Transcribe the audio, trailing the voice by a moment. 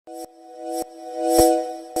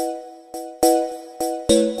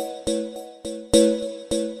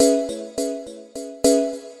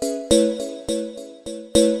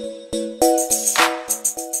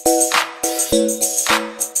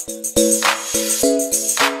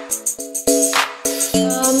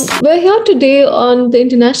We're here today on the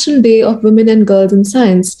International Day of Women and Girls in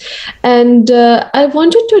Science. And I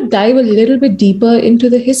wanted to dive a little bit deeper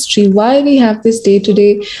into the history, why we have this day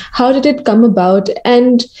today, how did it come about?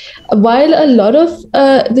 And while a lot of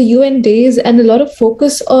the UN days and a lot of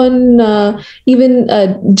focus on even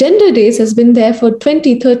gender days has been there for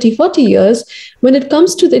 20, 30, 40 years, when it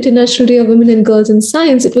comes to the International Day of Women and Girls in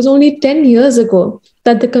Science, it was only 10 years ago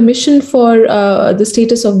that the Commission for the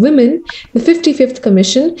Status of Women, the 55th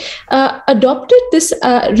Commission, adopted this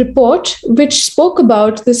report which spoke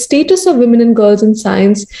about the status of women and girls in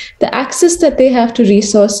science, the access that they have to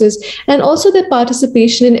resources, and also their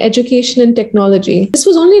participation in education and technology. This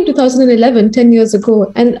was only in 2011, 10 years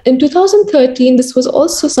ago. And in 2013, this was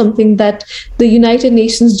also something that the United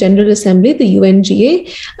Nations General Assembly, the UNGA,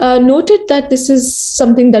 noted that this is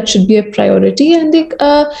something that should be a priority, and they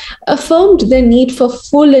affirmed their need for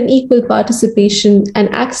full and equal participation and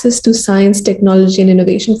access to science, technology, and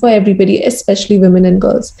innovation for everybody, especially women and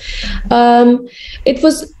girls. It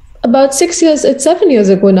was about 7 years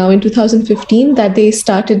ago now, in 2015, that they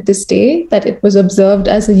started this day, that it was observed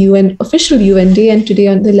as a official UN day, and today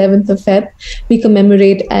on the 11th of Feb, we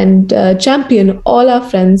commemorate and champion all our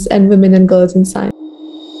friends and women and girls in science.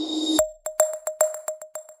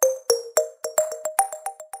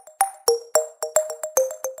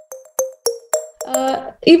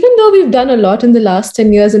 Even though we've done a lot in the last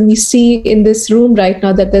 10 years, and we see in this room right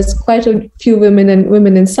now that there's quite a few women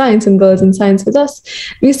in science and girls in science with us,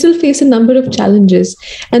 we still face a number of challenges.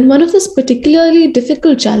 And one of those particularly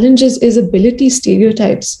difficult challenges is ability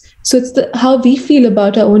stereotypes. So it's how we feel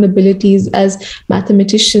about our own abilities as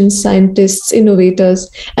mathematicians, scientists, innovators,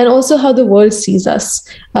 and also how the world sees us.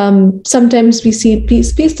 Sometimes we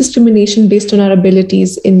face discrimination based on our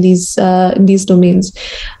abilities in these domains,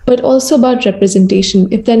 but also about representation.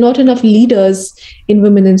 If there are not enough leaders in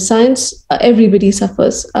women in science, everybody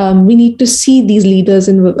suffers. We need to see these leaders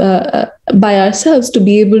by ourselves to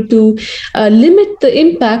be able to limit the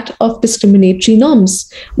impact of discriminatory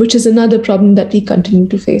norms, which is another problem that we continue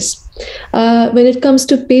to face. When it comes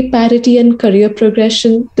to pay parity and career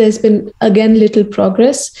progression, there's been, again, little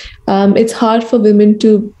progress. It's hard for women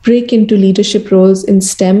to break into leadership roles in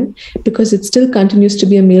STEM because it still continues to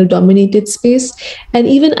be a male-dominated space. And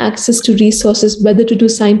even access to resources, whether to do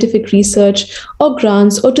scientific research or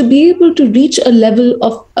grants, or to be able to reach a level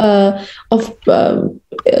of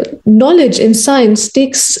knowledge in science,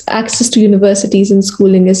 takes access to universities and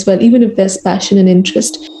schooling as well, even if there's passion and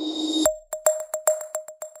interest.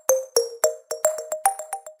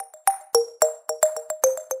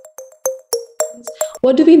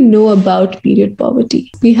 What do we know about period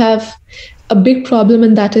poverty? We have a big problem,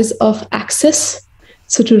 and that is of access.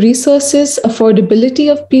 So to resources,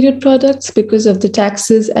 affordability of period products because of the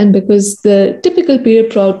taxes and because the typical period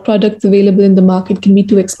products available in the market can be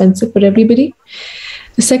too expensive for everybody.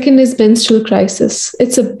 The second is menstrual crisis.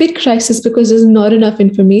 It's a big crisis because there's not enough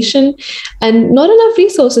information and not enough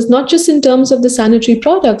resources, not just in terms of the sanitary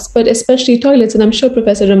products, but especially toilets. And I'm sure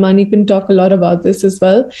Professor Ramani can talk a lot about this as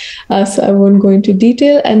well. So I won't go into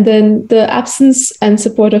detail. And then the absence and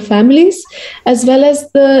support of families, as well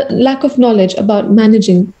as the lack of knowledge about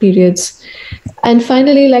managing periods. And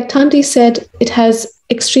finally, like Tanti said, it has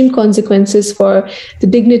extreme consequences for the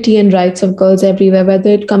dignity and rights of girls everywhere, whether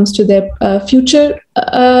it comes to their future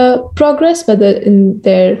progress, whether in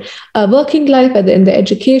their working life, whether in their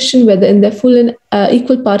education, whether in their full and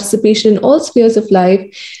equal participation in all spheres of life,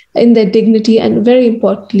 in their dignity, and very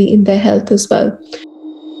importantly, in their health as well.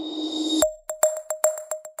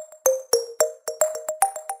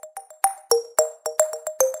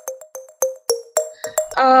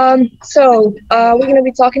 We're going to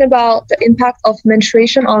be talking about the impact of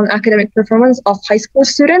menstruation on academic performance of high school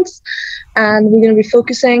students. And we're going to be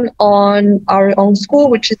focusing on our own school,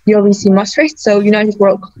 which is UWC Maastricht, so United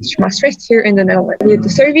World College Maastricht here in the Netherlands. We did the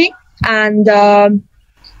survey, and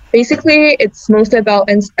basically it's mostly about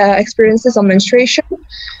experiences on menstruation.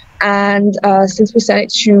 And since we sent it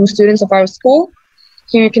to students of our school,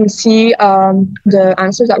 here you can see the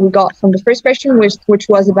answers that we got from the first question, which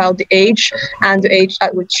was about the age and the age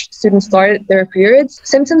at which students started their periods,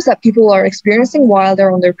 symptoms that people are experiencing while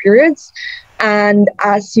they're on their periods. And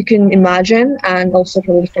as you can imagine, and also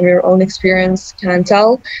probably from your own experience can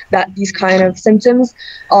tell, that these kind of symptoms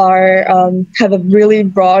are have a really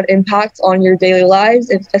broad impact on your daily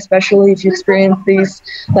lives, especially if you experience these,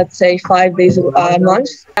 let's say, 5 days a month.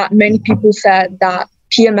 Many people said that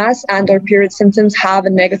PMS and or period symptoms have a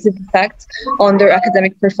negative effect on their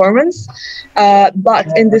academic performance. But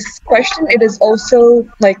in this question, it is also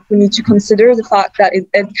like we need to consider the fact that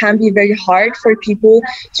it can be very hard for people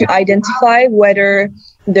to identify whether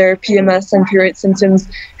their PMS and period symptoms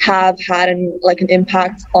have had an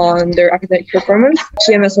impact on their academic performance.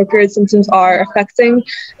 PMS or period symptoms are affecting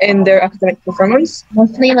in their academic performance.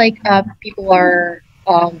 Mostly people are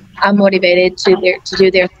unmotivated to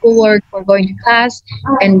do their schoolwork or going to class,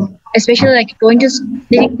 and especially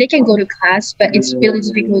they can go to class, but it's really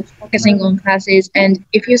difficult focusing on classes. And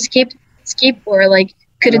if you skip or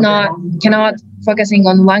cannot focusing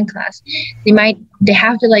on one class, they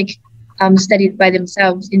have to study by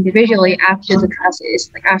themselves individually after the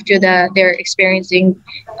classes, after they're experiencing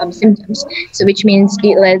symptoms. So which means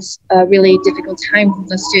it leads a really difficult time for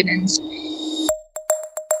the students.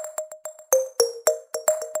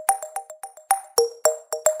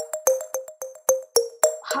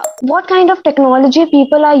 What kind of technology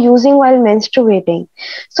people are using while menstruating?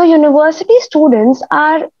 So university students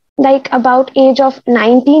are about age of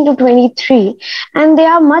 19 to 23, and they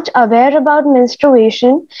are much aware about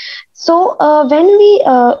menstruation. So when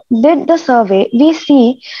we did the survey, we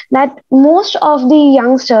see that most of the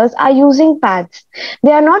youngsters are using pads.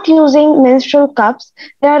 They are not using menstrual cups.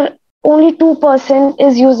 Only 2%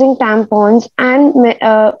 is using tampons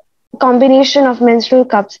and combination of menstrual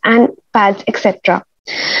cups and pads, etc.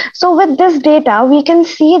 So with this data, we can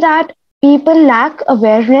see that people lack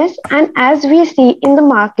awareness, and as we see in the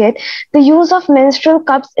market, the use of menstrual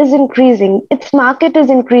cups is increasing. Its market is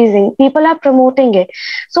increasing. People are promoting it.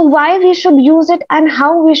 So why we should use it and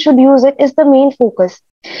how we should use it is the main focus.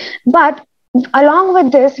 But along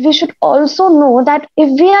with this, we should also know that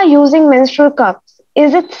if we are using menstrual cups,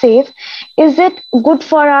 is it safe? Is it good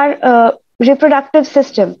for our reproductive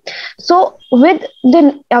system? So with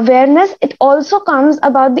the awareness, it also comes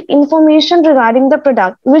about the information regarding the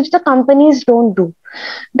product, which the companies don't do.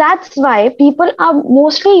 That's why people are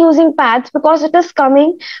mostly using pads, because it is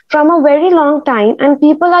coming from a very long time and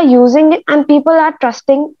people are using it and people are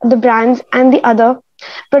trusting the brands and the other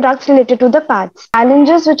products related to the pads.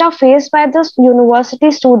 Challenges which are faced by the university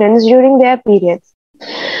students during their periods.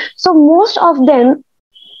 So most of them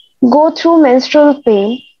go through menstrual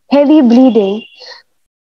pain, heavy bleeding,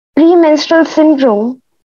 premenstrual syndrome,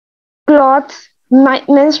 clots,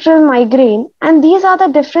 menstrual migraine, and these are the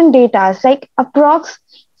different data. Approx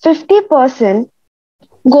 50%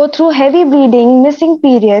 go through heavy bleeding, missing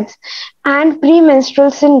periods, and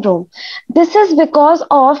premenstrual syndrome. This is because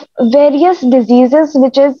of various diseases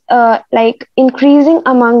which is increasing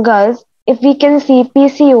among girls. If we can see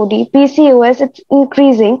PCOD, PCOS, it's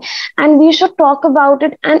increasing, and we should talk about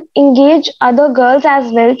it and engage other girls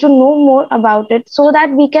as well to know more about it, so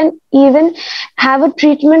that we can even have a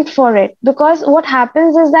treatment for it. Because what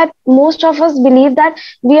happens is that most of us believe that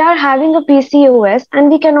we are having a PCOS and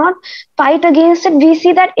we cannot fight against it. We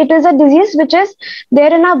see that it is a disease which is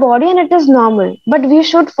there in our body and it is normal, but we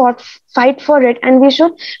should fight for it, and we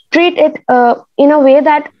should treat it in a way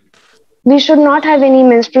that we should not have any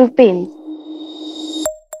menstrual pain.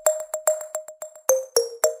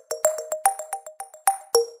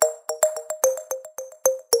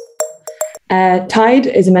 Tide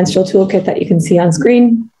is a menstrual toolkit that you can see on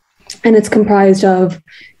screen, and it's comprised of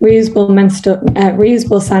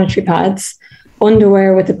reusable sanitary pads,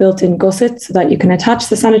 underwear with a built-in gusset so that you can attach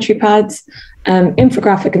the sanitary pads,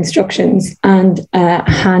 infographic instructions, and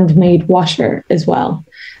a handmade washer as well.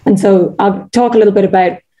 And so I'll talk a little bit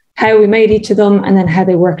about how we made each of them and then how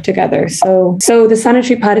they work together. So the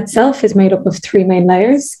sanitary pad itself is made up of 3 main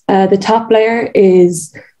layers. The top layer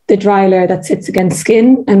is the dry layer that sits against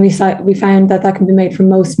skin, and we found that can be made from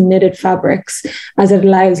most knitted fabrics, as it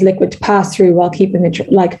allows liquid to pass through while keeping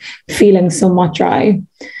it feeling somewhat dry.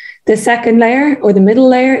 The second layer, or the middle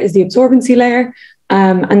layer, is the absorbency layer,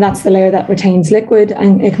 and that's the layer that retains liquid,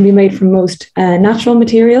 and it can be made from most natural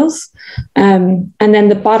materials. And then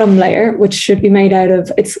the bottom layer, which should be made out of,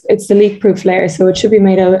 it's the leak-proof layer, so it should be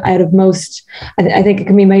made out of most, I think it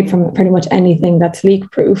can be made from pretty much anything that's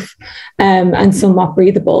leak-proof and somewhat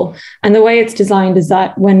breathable. And the way it's designed is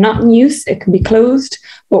that when not in use, it can be closed,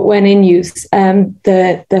 but when in use,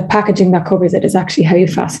 the packaging that covers it is actually how you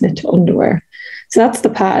fasten it to underwear. So that's the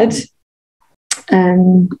pad.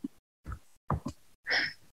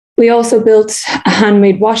 We also built a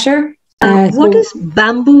handmade washer. What is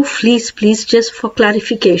bamboo fleece, please, just for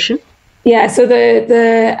clarification? Yeah, so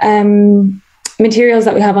the materials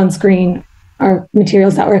that we have on screen are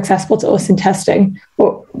materials that were accessible to us in testing.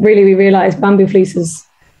 But really, we realised bamboo fleece is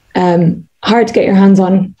hard to get your hands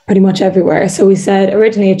on pretty much everywhere. So we said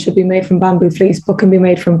originally it should be made from bamboo fleece, but can be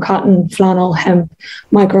made from cotton, flannel, hemp,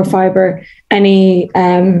 microfiber, any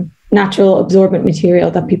natural absorbent material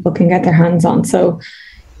that people can get their hands on. So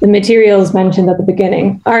the materials mentioned at the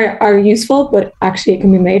beginning are useful, but actually it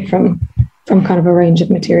can be made from kind of a range of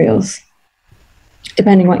materials,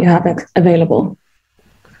 depending what you have available.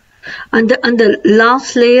 And the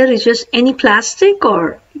last layer is just any plastic,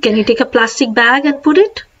 or can you take a plastic bag and put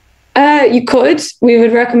it? You could. We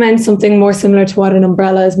would recommend something more similar to what an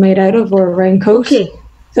umbrella is made out of, or a raincoat. Okay.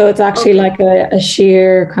 So it's actually like a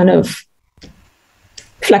sheer kind of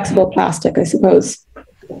flexible plastic, I suppose.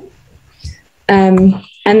 And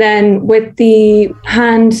then with the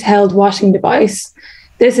handheld washing device,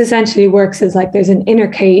 this essentially works as like there's an inner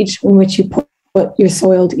cage in which you put your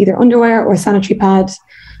soiled either underwear or sanitary pads.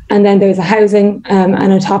 And then there's a housing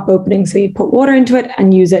and a top opening. So you put water into it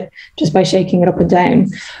and use it just by shaking it up and down.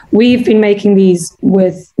 We've been making these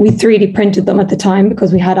we 3D printed them at the time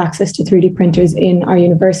because we had access to 3D printers in our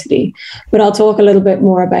university. But I'll talk a little bit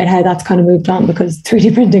more about how that's kind of moved on, because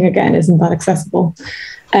 3D printing, again, isn't that accessible.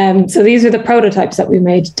 So these are the prototypes that we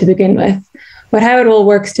made to begin with. But how it all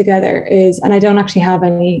works together is, and I don't actually have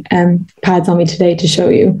any pads on me today to show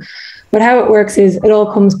you, but how it works is it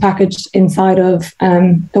all comes packaged inside of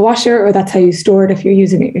the washer, or that's how you store it if you're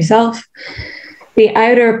using it yourself. The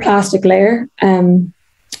outer plastic layer,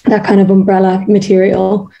 that kind of umbrella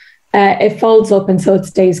material, it folds up and so it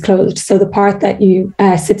stays closed. So the part that you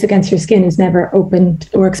sits against your skin is never opened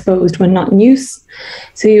or exposed when not in use.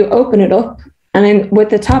 So you open it up, and then with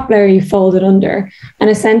the top layer, you fold it under. And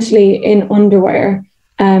essentially in underwear,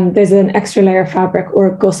 there's an extra layer of fabric or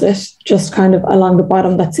a gusset just kind of along the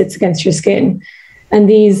bottom that sits against your skin. And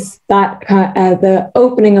the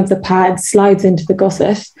opening of the pad slides into the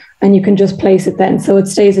gusset, and you can just place it then. So it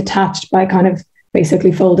stays attached by kind of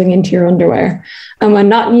basically folding into your underwear. And when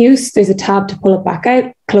not in use, there's a tab to pull it back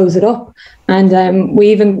out, close it up. And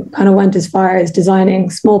we even kind of went as far as designing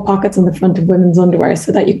small pockets on the front of women's underwear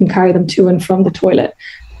so that you can carry them to and from the toilet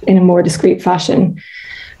in a more discreet fashion.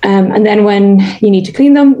 And then when you need to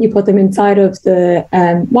clean them, you put them inside of the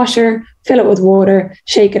washer, fill it with water,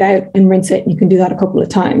 shake it out and rinse it. You can do that a couple of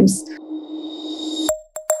times.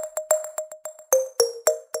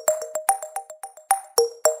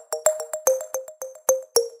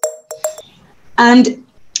 And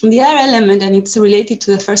the other element, and it's related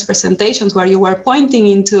to the first presentations where you were pointing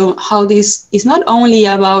into how this is not only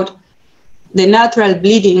about the natural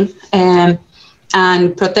bleeding and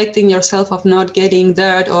protecting yourself of not getting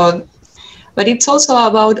dirt, but it's also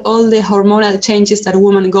about all the hormonal changes that a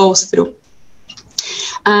woman goes through.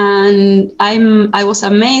 And I was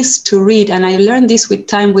amazed to read, and I learned this with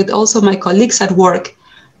time with also my colleagues at work,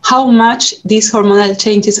 how much these hormonal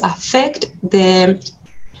changes affect the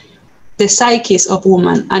psyches of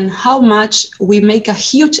women, and how much we make a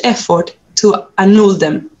huge effort to annul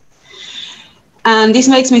them. And this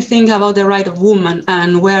makes me think about the right of women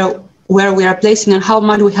and where we are placing and how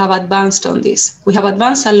much we have advanced on this. We have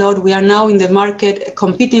advanced a lot. We are now in the market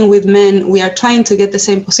competing with men. We are trying to get the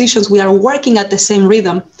same positions. We are working at the same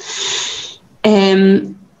rhythm.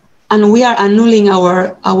 And we are annulling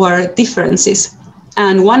our differences.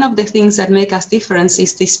 And one of the things that make us different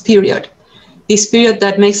is this period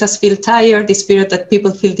that makes us feel tired, this period that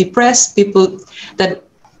people feel depressed, people that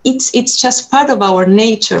it's just part of our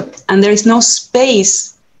nature, and there is no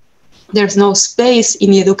space. There's no space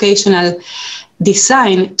in the educational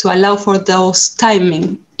design to allow for those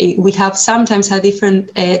timing. We have sometimes a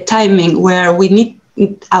different timing where we need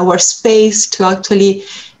our space to actually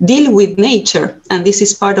deal with nature. And this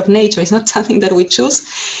is part of nature. It's not something that we choose.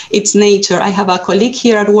 It's nature. I have a colleague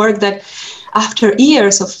here at work that after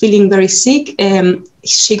years of feeling very sick,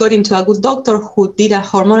 she got into a good doctor who did a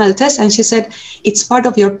hormonal test, and she said, it's part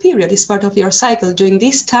of your period, it's part of your cycle. During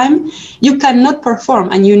this time, you cannot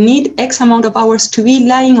perform, and you need X amount of hours to be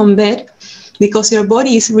lying on bed because your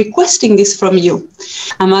body is requesting this from you.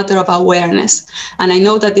 A matter of awareness. And I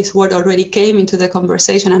know that this word already came into the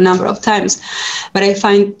conversation a number of times, but I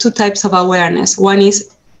find two types of awareness. One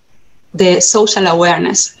is the social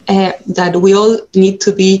awareness, that we all need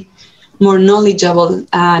to be more knowledgeable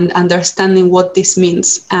and understanding what this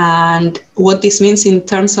means, and what this means in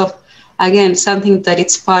terms of, again, something that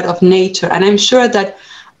it's part of nature. And I'm sure that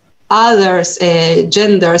other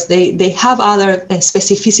genders, they have other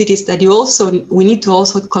specificities that we need to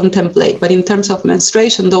also contemplate. But in terms of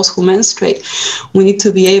menstruation, those who menstruate, we need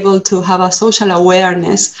to be able to have a social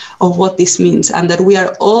awareness of what this means, and that we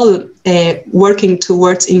are all working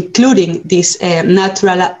towards including this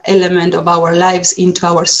natural element of our lives into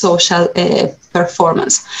our social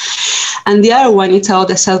performance. And the other one is about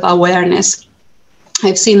the self-awareness.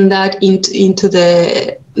 I've seen that into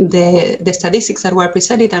the statistics that were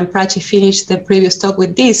presented, and Prachi finished the previous talk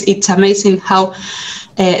with this. It's amazing how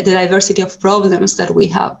the diversity of problems that we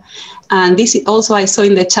have. And this also I saw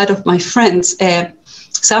in the chat of my friends.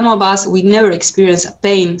 Some of us, we never experience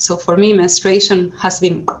pain. So for me, menstruation has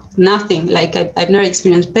been nothing. Like I've never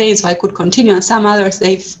experienced pain, so I could continue. And some others,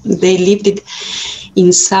 they lived it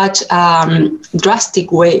in such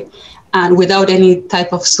drastic way and without any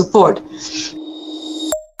type of support.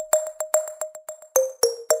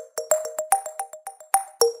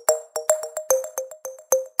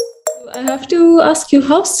 I have to ask you,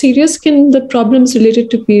 how serious can the problems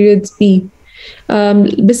related to periods be,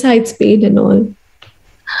 besides pain and all?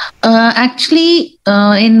 Actually,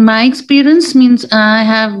 in my experience, means I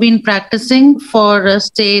have been practicing for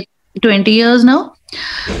say 20 years now.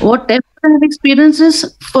 Whatever I have experienced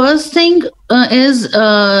is, first thing is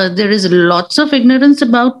there is lots of ignorance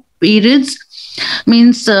about periods.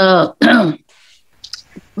 Means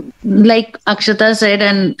like Akshata said,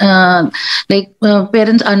 and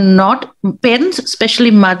parents,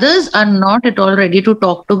 especially mothers, are not at all ready to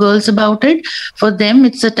talk to girls about it. For them,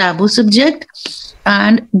 it's a taboo subject.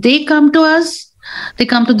 And they come to us, they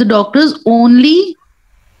come to the doctors only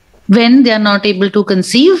when they are not able to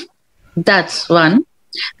conceive. That's one.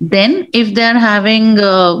 Then if they're having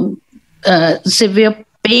severe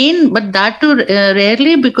pain, but that too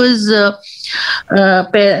rarely, because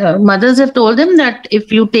mothers have told them that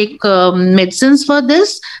if you take medicines for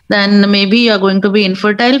this, then maybe you're going to be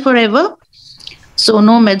infertile forever. So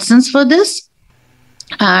no medicines for this.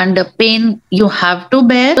 And pain you have to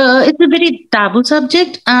bear. It's a very taboo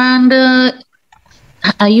subject, and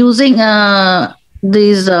using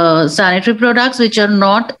these sanitary products which are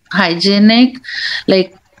not hygienic,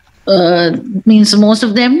 like means most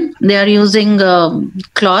of them, they are using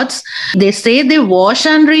cloths. They say they wash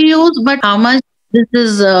and reuse, but how much this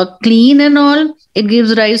is clean and all, it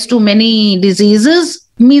gives rise to many diseases.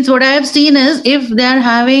 Means what I have seen is, if they are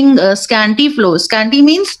having scanty flow, scanty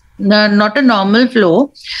means not a normal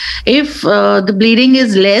flow. If the bleeding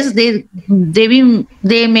is less, they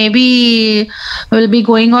maybe will be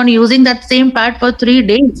going on using that same pad for 3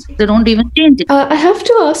 days. They don't even change it. I have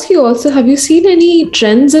to ask you also, have you seen any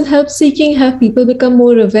trends in help seeking? Have people become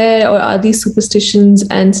more aware, or are these superstitions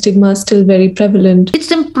and stigmas still very prevalent?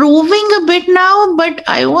 It's improving a bit now, but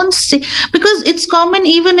I won't say, because it's common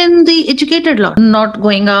even in the educated lot. Not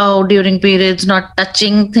going out during periods, not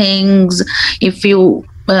touching things. If you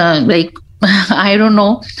I don't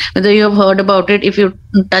know whether you have heard about it. If you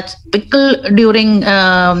touch pickle during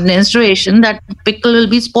menstruation, that pickle will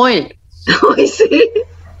be spoiled. Oh, I see.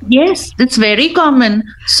 Yes, it's very common.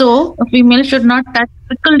 So a female should not touch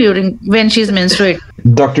pickle when she's menstruating.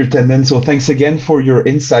 Dr. Tandon, so thanks again for your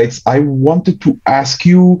insights. I wanted to ask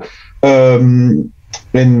you, and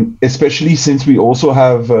especially since we also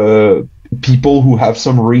have people who have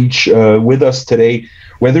some reach with us today,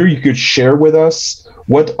 whether you could share with us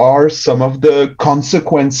what are some of the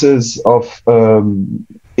consequences of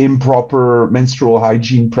improper menstrual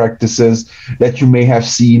hygiene practices that you may have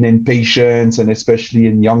seen in patients, and especially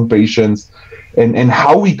in young patients, and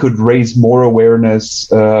how we could raise more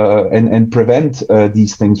awareness and prevent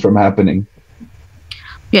these things from happening?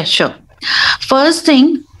 Yes, sure. First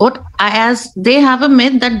thing, as they have a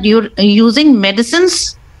myth that you're using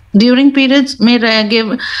medicines during periods may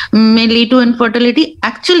lead to infertility.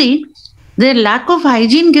 Actually, their lack of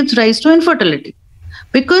hygiene gives rise to infertility,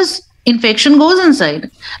 because infection goes inside.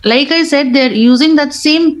 Like I said, they're using that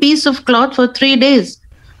same piece of cloth for 3 days.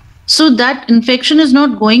 So that infection is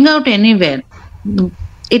not going out anywhere.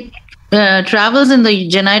 It travels in the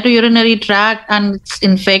genitourinary tract and it's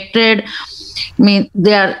infected. I mean,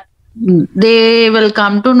 they will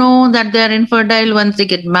come to know that they are infertile once they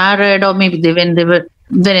get married, or maybe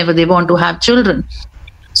whenever they want to have children.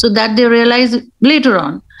 So that they realize later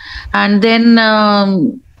on. And then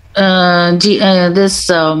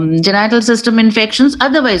genital system infections,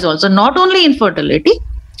 otherwise also, not only infertility,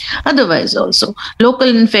 otherwise also local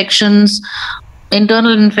infections,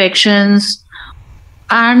 internal infections,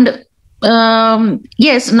 and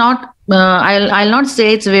yes, not I'll not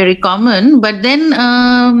say it's very common, but then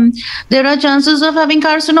there are chances of having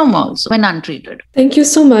carcinoma also when untreated. Thank you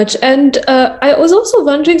so much. And I was also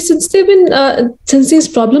wondering, since these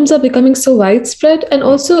problems are becoming so widespread, and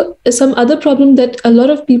also some other problem that a lot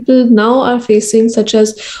of people now are facing, such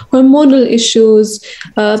as hormonal issues,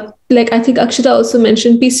 like I think Akshita also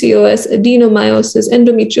mentioned PCOS, adenomyosis,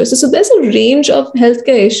 endometriosis. So there's a range of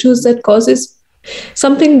healthcare issues that causes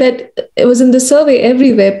something that it was in the survey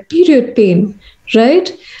everywhere, period pain,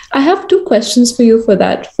 right? I have two questions for you for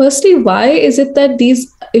that. Firstly, why is it that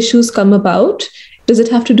these issues come about? Does it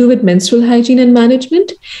have to do with menstrual hygiene and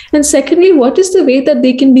management? And secondly, what is the way that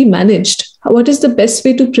they can be managed? What is the best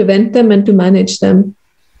way to prevent them and to manage them?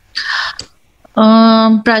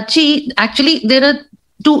 Prachi, actually, there are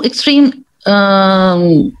two extreme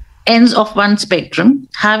ends of one spectrum,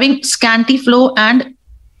 having scanty flow and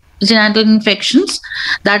genital infections.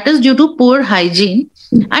 That is due to poor hygiene.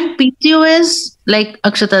 And PCOS, like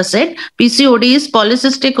Akshita said, PCOD is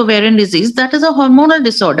polycystic ovarian disease. That is a hormonal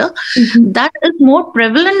disorder. That is more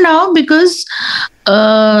prevalent now because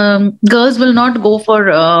girls will not go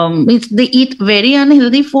for, they eat very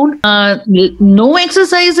unhealthy food, no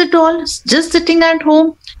exercise at all, just sitting at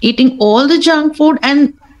home, eating all the junk food,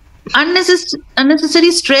 and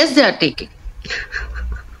unnecessary stress they are taking.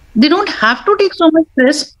 They don't have to take so much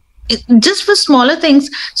stress just for smaller things.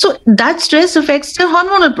 So that stress affects their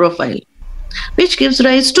hormonal profile, which gives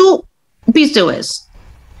rise to PCOS.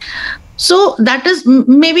 So that is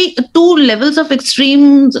maybe two levels of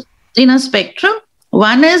extremes in a spectrum.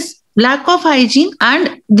 One is lack of hygiene,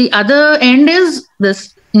 and the other end is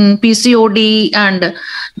this PCOD, and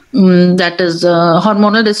that is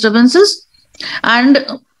hormonal disturbances. And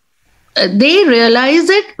they realize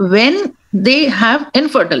it when they have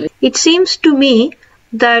infertility. It seems to me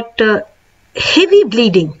that heavy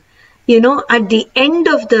bleeding, at the end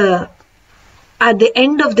of the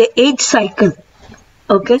age cycle,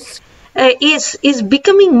 okay, is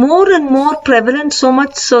becoming more and more prevalent, so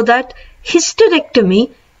much so that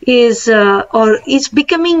hysterectomy is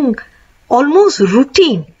becoming almost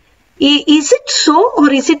routine. Is it so,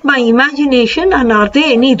 or is it my imagination, and are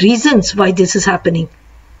there any reasons why this is happening?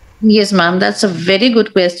 Yes, ma'am, that's a very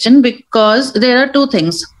good question, because there are two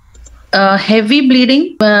things. Heavy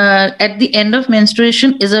bleeding at the end of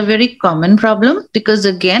menstruation is a very common problem, because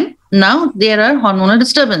again, now there are hormonal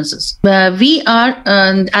disturbances. We are,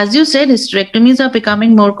 as you said, hysterectomies are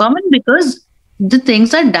becoming more common because the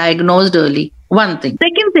things are diagnosed early. One thing.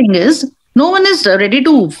 Second thing is, no one is ready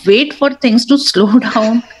to wait for things to slow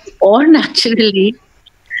down or naturally.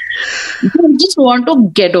 They just want to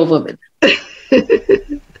get over with.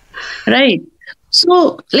 Right.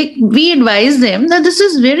 So, like, we advise them that this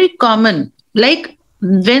is very common. Like,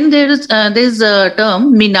 when there's a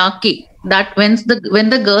term menarche, that when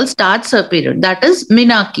the girl starts her period, that is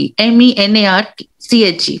menarche,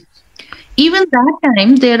 menarche. Even that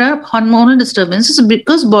time, there are hormonal disturbances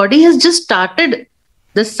because body has just started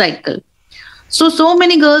this cycle. So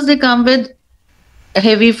many girls, they come with a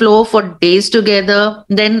heavy flow for days together,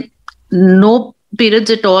 then no periods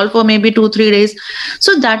at all for maybe 2-3 days.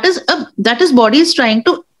 So that is body is trying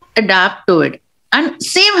to adapt to it. And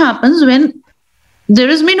same happens when there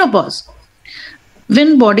is menopause,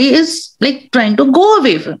 when body is like trying to go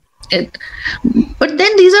away from it. But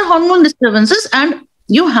then these are hormone disturbances, and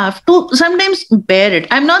you have to sometimes bear it.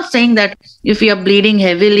 I'm not saying that if you are bleeding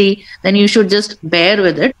heavily, then you should just bear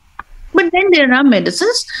with it. But then there are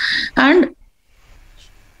medicines, and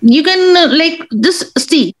you can like just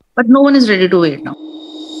see, but no one is ready to wait now.